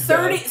something's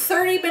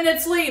 30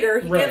 minutes later,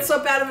 he gets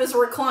up out of his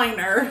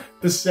recliner.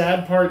 The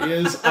sad part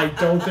is, I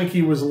don't think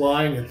he was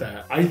lying at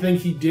that. I think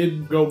he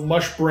did go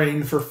mush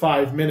brain for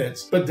 5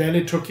 minutes, but then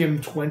it took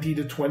him 20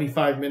 to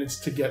 25 minutes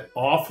to get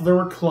off the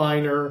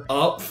recliner,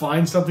 up,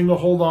 find something to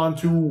hold on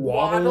to,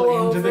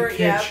 waddle into the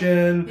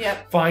kitchen,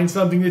 find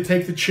something to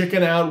take the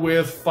chicken out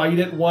with, fight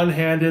it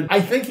one-handed.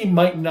 I think he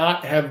might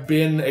not have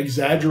been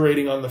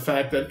exaggerating on the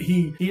fact that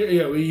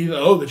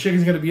the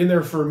chicken's going to be in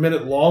there for a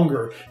minute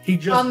longer. He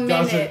just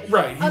doesn't.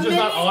 Right. He's just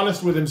not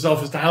honest with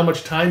himself as to how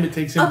much time it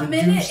takes him to do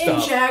stuff. A minute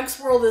in Jack's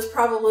world is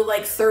probably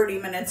like 30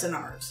 minutes in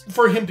ours.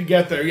 For him to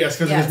get there, yes,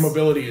 because of his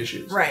mobility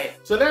issues. Right.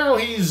 So now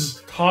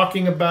he's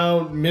talking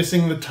about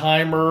missing the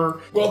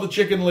timer while the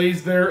chicken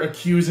lays there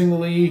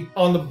accusingly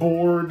on the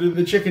board.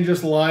 The chicken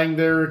just lying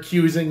there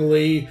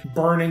accusingly,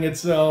 burning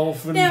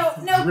itself and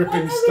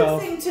dripping stuff. Now, one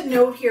other thing to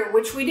note here,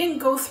 which we didn't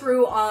go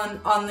through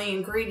on the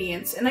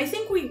ingredients, and I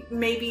think we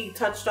maybe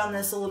touched on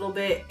this a little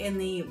bit in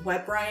the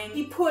wet brine.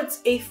 He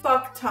puts a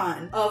fuck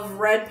ton of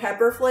red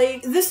pepper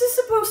flakes. This is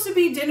supposed to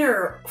be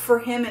dinner for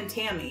him and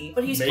Tammy,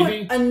 but he's put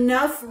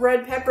enough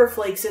red pepper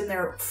flakes in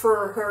there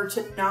for her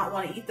to not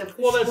want to eat them.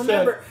 Well, that's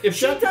remember,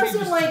 she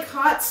doesn't like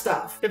hot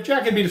stuff. If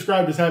Jack can be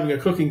described as having a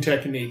cooking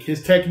technique,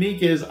 his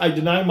technique is, I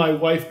deny my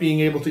wife being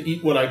able to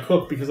eat what I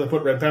cook because I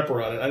put red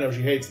pepper on it. I know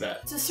she hates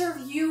that. To serve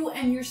you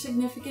and your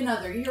significant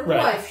other, your Right.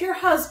 wife, your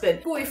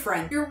husband,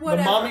 boyfriend, your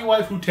whatever. The mommy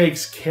wife who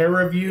takes care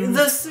of you,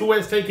 who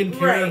has taken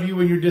care Right. of you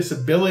in your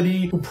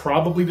disability, who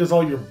probably does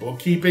all your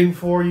bookkeeping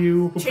for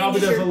you, who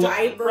probably changes does your a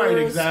diapers, right,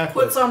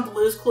 exactly. puts on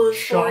Blue's Clues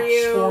shops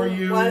for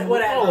you,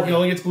 whatever. Oh, he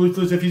only gets Blue's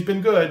Clues if he's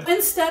been good.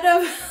 Instead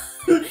of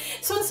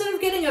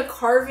getting a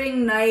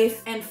carving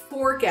knife and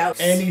fork out,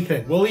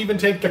 Anything. We'll even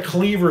take the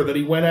cleaver that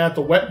he went at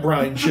the wet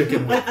brine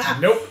chicken with.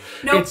 Nope.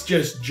 It's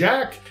just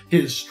Jack,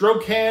 his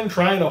stroke hand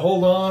trying to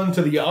hold on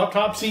to the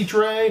autopsy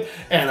tray,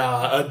 and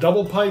a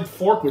double pipe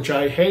fork, which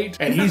I hate,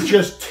 and he's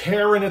just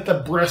tearing at the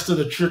breast of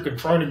the chicken,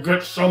 trying to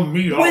get some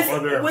meat off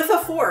of there. with a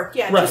fork,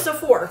 yeah, Right. just a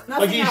fork,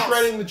 nothing Like he's else.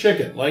 shredding the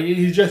chicken. Like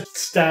he's just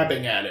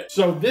stabbing at it.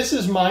 So this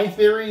is my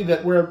theory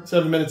that we're at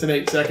 7 minutes and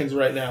 8 seconds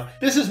right now.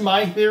 This is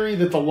my theory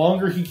that the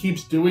longer he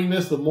keeps doing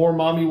this, the more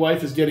mommy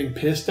wife is getting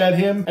pissed at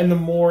him and the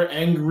more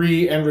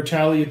angry and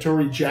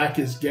retaliatory Jack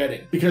is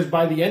getting. Because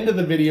by the end of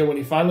the video, when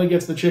he finally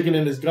gets the chicken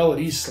in his gullet,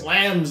 he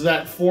slams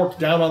that fork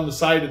down on the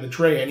side of the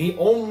tray, and he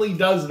only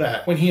does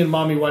that when he and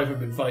mommy wife have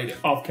been fighting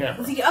off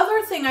camera. The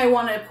other thing I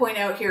want to point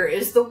out here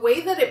is the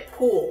way that it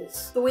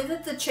pulls, the way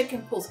that the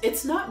chicken pulls.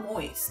 It's not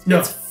moist. No.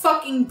 It's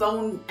fucking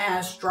bone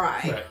ass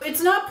dry. Right.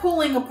 It's not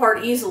pulling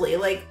apart easily.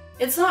 Like,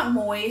 it's not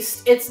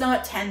moist. It's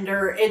not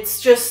tender.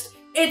 It's just.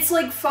 It's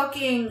like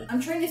fucking, I'm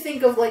trying to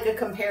think of like a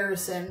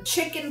comparison.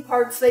 Chicken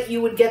parts that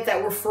you would get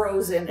that were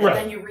frozen and Right.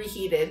 then you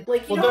reheated.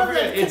 Like, you Well, know don't what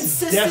forget, the it's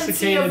consistency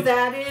desiccated. of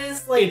that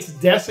is? Like, It's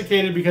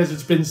desiccated because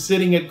it's been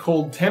sitting at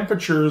cold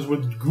temperatures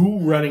with goo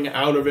running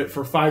out of it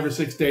for 5 or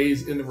 6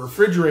 days in the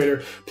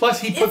refrigerator. Plus,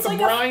 he put It's the like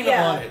brine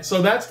yeah. on it,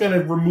 so that's going to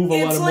remove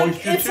a lot of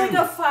moisture it's too. like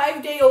a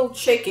 5-day-old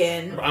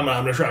chicken. I'm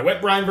going to try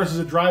wet brine versus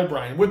a dry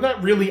brine. We're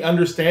not really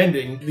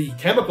understanding the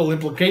chemical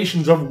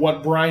implications of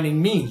what brining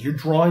means. You're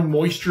drawing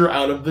moisture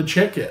out of the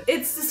chicken.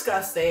 It's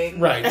disgusting.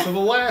 Right, so the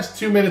last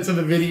 2 minutes of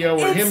the video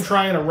are It's him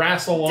trying to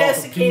wrestle off a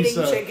Desiccating piece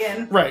of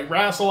chicken. Right,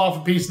 wrestle off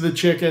a piece of the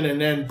chicken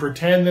and then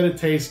pretend that it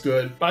tastes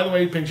good. By the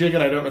way, Pink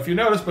Chicken, I don't know if you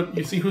noticed, but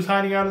you see who's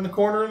hiding out in the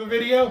corner of the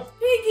video?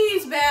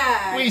 Piggy's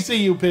back. We see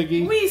you,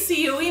 Piggy. We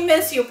see you. We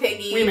miss you,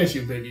 Piggy. We miss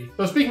you, Piggy.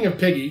 So speaking of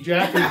Piggy,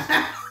 Jack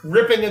is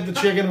ripping at the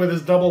chicken with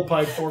his double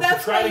pipe fork to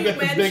That's try why to you get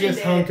the mentioned biggest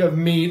it. hunk of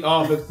meat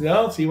off it.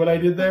 No, see what I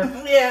did there?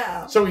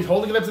 Yeah. So he's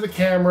holding it up to the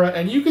camera,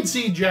 and you can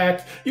see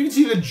Jack, you can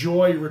see the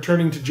joy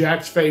returning to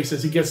Jack's face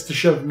as he gets to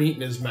shove meat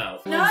in his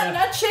mouth.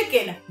 Not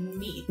chicken.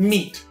 Meat.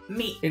 Meat.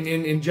 Meat.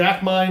 In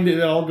Jack mind,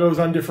 it all goes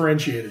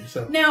undifferentiated.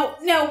 So Now,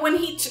 when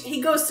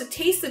he goes to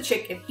taste the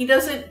chicken, he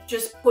doesn't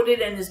just put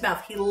it in his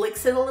mouth. He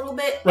licks it a little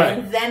bit, Right.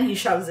 and then he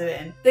shoves it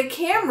in. The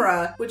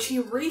camera, which he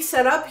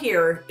reset up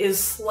here, is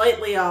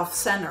slightly off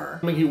center.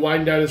 I mean, he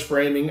widened out his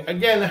framing.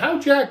 Again, how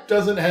Jack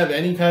doesn't have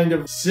any kind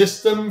of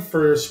system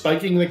for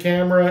spiking the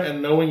camera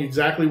and knowing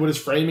exactly what his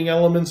framing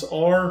elements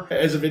are.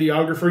 As a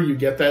videographer, you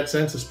get that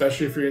sense,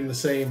 especially if you're in the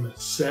same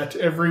set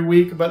every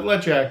week, but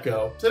let Jack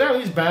go. So now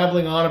he's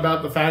babbling on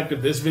about the fact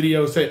that this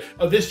video say,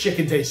 oh, this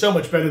chicken tastes so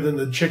much better than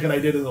the chicken I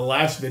did in the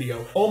last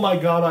video. Oh my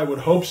god, I would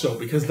hope so,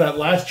 because that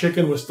last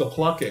chicken was still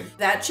clucking.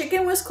 That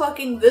chicken was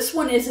clucking. This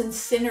one is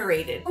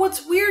incinerated.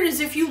 What's weird is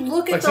if you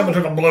look at Like someone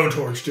took a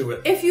blowtorch to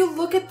it. if you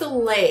look at the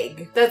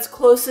leg that's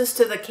closest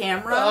to the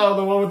camera, Oh,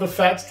 the one with the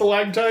fat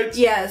stalactites?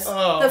 yes,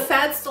 Oh. the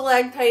fat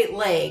stalactite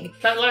leg,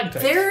 Fat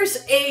lactites. there's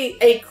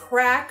a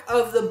crack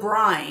of the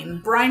brine.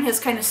 Brine has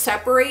kind of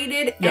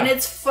separated, and Yeah.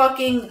 it's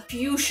fucking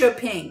fuchsia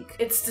pink.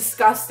 It's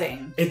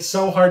disgusting. It's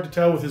so hard to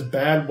tell with his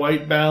bad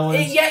white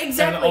balance. Yeah,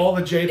 exactly. And all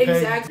the JPEG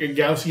Exactly. and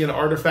Gaussian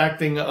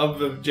artifacting of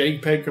the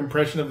JPEG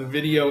compression of the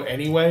video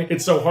anyway.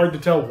 It's so hard to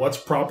tell what's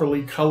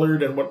properly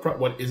colored and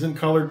what isn't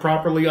colored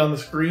properly on the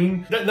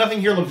screen.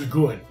 Nothing here looks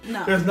good.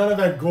 No. There's none of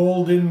that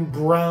golden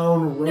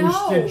brown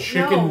roasted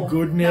chicken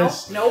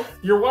goodness. Nope.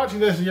 You're watching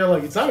this and you're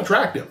like, it's not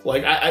attractive.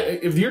 Like,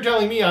 if you're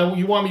telling me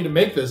you want me to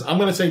make this, I'm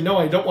going to say, no,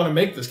 I don't want to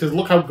make this because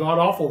look how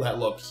god-awful that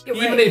looks. You're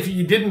Even right. if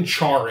you didn't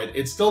char it,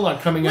 it's still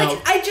not coming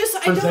out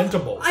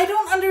presentable. I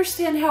don't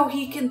understand how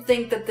he can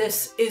think that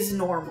this is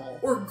normal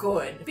or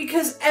good.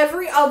 Because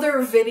every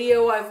other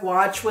video I've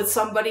watched with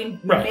somebody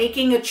Right.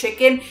 making a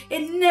chicken,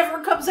 it never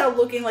comes out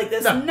looking like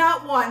this. No.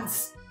 Not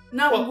once.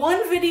 Not Well-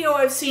 one video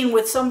I've seen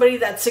with somebody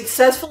that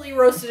successfully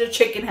roasted a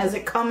chicken has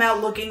it come out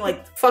looking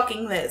like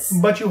fucking this.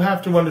 But you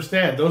have to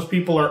understand, those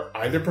people are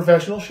either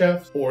professional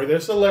chefs, or they're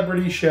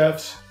celebrity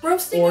chefs,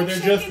 Roasting or a they're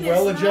chicken just is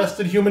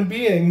well-adjusted human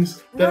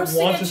beings that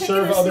Roasting want a to chicken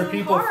serve is other not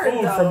people hard,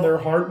 food though. from their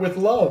heart with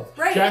love.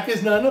 Right. Jack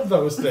is none of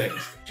those things.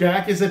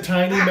 Jack is a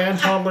tiny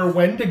man-toddler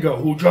Wendigo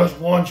who just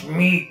wants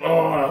meat.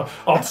 Oh,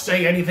 I'll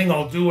say anything,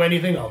 I'll do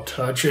anything, I'll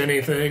touch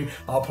anything,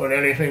 I'll put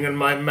anything in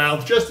my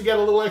mouth just to get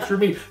a little extra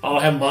meat. I'll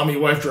have mommy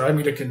wife drive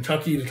me to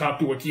Kentucky to talk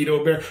to a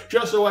keto bear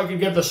just so I could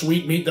get the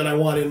sweet meat that I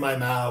want in my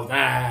mouth.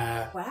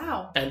 Ah.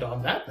 Wow. And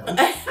on that note... And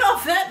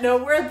on that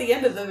note, we're at the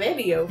end of the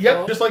video. Yep,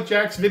 folks. just like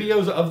Jack's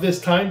videos of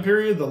this time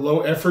period, the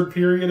low effort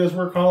period as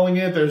we're calling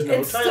it. There's no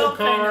It's title still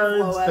kind of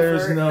cards. low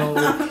There's effort.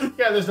 no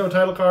there's no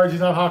title cards.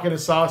 He's not hawking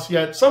his sauce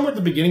yet. Somewhere at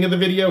the beginning of the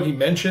video he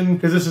mentioned,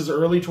 because this is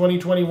early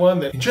 2021,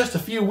 that in just a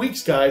few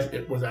weeks, guys,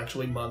 it was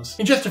actually months.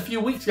 In just a few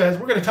weeks, guys,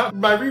 we're gonna talk about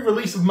my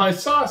re-release of my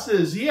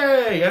sauces.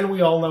 Yay! And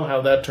we all know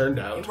how that turned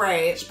out.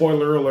 Right.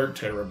 Spoiler alert,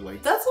 terribly.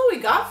 That's what we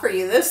got for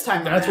you this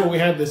time That's around. what we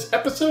had this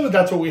episode.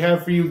 That's what we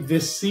have for you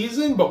this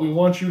season. But we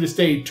want you to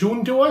stay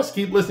tuned to us.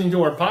 Keep listening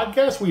to our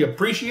podcast. We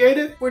appreciate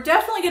it. We're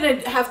definitely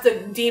going to have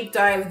to deep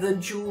dive the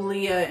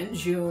Julia and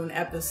June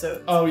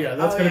episodes. Oh yeah,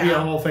 that's Oh, going to be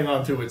yeah. a whole thing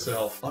onto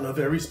itself. On a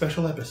very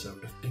special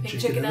episode of Pink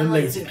Chicken and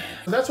Lazy Man.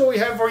 So that's what we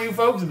have for you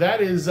folks.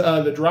 That is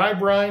the dry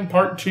brine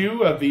part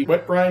 2 of the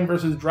wet brine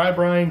versus dry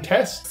brine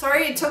test.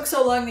 Sorry it took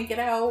so long to get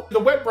out. The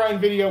wet brine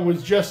video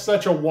was just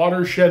such a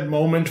watershed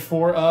moment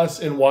for us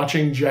in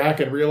watching Jack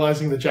and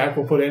realizing that Jack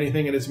will put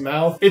anything in his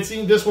mouth.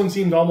 This one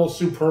seemed almost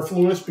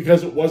superfluous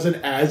because it wasn't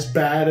as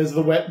bad as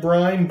the wet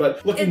brine,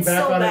 but looking It's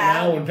back so on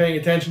bad. it now and paying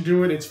attention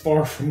to it, it's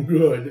far from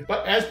good.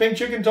 But as Pink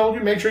Chicken told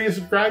you, make sure you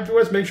subscribe to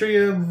us, make sure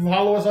you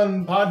follow us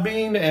on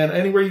Podbean and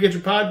anywhere you get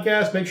your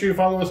podcast. Make sure you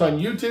follow us on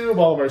YouTube,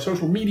 all of our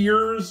social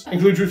meteors,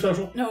 include Truth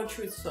Social. No,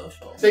 Truth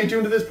Social. Stay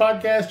tuned to this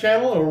podcast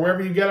channel or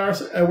wherever you get our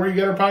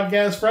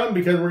podcast from,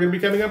 because we're going to be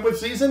coming up with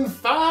season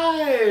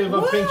 5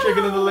 of Pink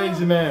Chicken and the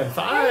Lazy Man.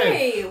 5.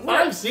 Hey,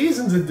 5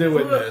 seasons of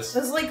doing this.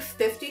 There's like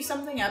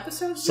 50-something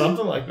episodes?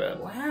 Something like that.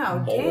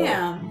 Wow, More.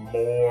 damn.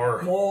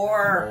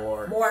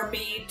 More. More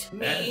meat.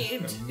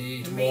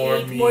 Meat. More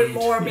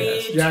Yes.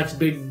 meat. Jack's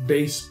big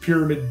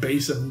pyramid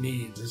base of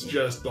needs is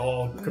just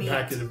all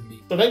compacted of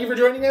meat. So thank you for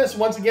joining us.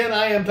 Once again,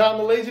 I am Tom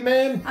the Lazy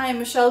Man. I am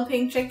Michelle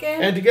Pink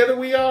Chicken. And together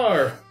we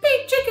are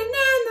Pink Chicken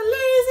and the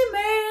Lazy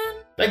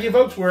Man. Thank you,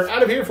 folks. We're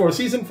out of here for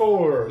season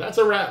 4. That's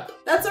a wrap.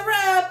 That's a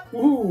wrap.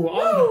 Woohoo!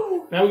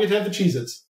 Woo! Now we get to have the Cheez-Its.